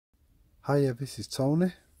Hiya, this is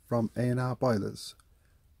Tony from A&R Boilers,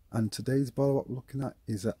 and today's boiler what we're looking at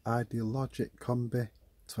is an Ideal Logic Combi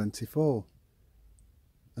 24.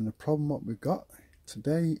 And the problem what we've got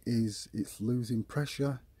today is it's losing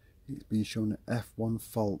pressure. It's been shown an F1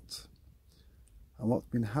 fault, and what's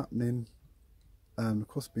been happening, of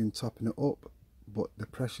course been topping it up, but the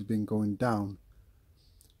pressure's been going down.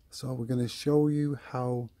 So we're going to show you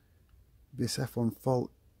how this F1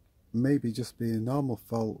 fault maybe just be a normal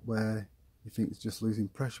fault where you think it's just losing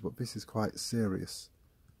pressure, but this is quite serious.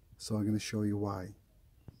 So I'm going to show you why.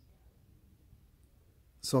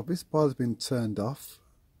 So this boiler's been turned off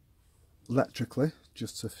electrically,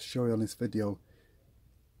 just to show you on this video.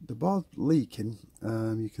 The boiler's leaking.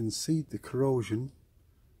 You can see the corrosion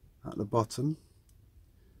at the bottom,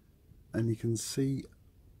 and you can see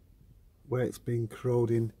where it's been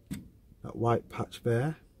corroding, that white patch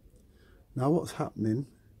there. Now what's happening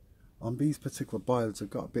on these particular boilers, have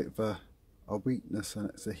got a bit of a weakness, and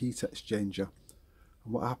it's a heat exchanger.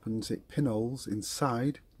 And what happens, it pinholes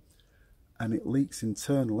inside and it leaks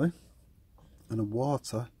internally, and the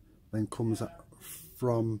water then comes out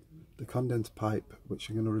from the condenser pipe, which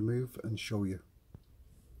I'm going to remove and show you.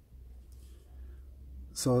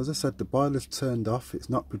 So as I said, the boiler's turned off. It's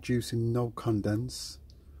not producing no condense,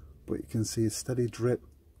 but you can see a steady drip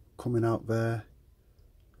coming out there,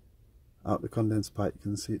 out the condenser pipe. You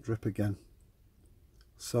can see it drip again.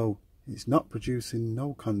 So it's not producing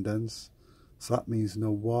no condense, so that means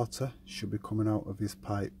no water should be coming out of this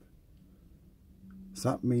pipe. So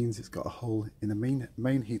that means it's got a hole in the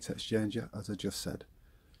main heat exchanger, as I just said.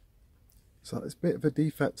 So it's a bit of a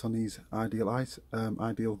defect on these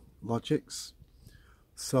Ideal Logics,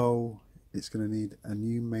 so it's going to need a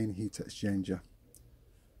new main heat exchanger.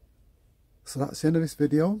 So that's the end of this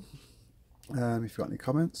video. If you've got any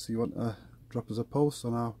comments, you want to drop us a post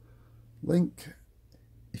on our link.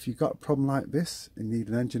 If you've got a problem like this and need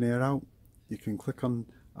an engineer out, you can click on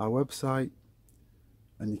our website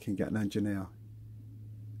and you can get an engineer.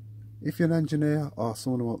 If you're an engineer or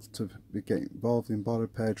someone who wants to be getting involved in boiler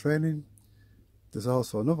repair training, there's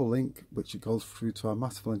also another link which goes through to our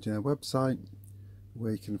Masterful Engineer website,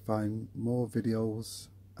 where you can find more videos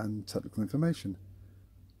and technical information.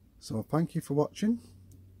 So thank you for watching,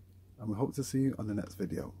 and we hope to see you on the next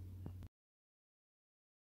video.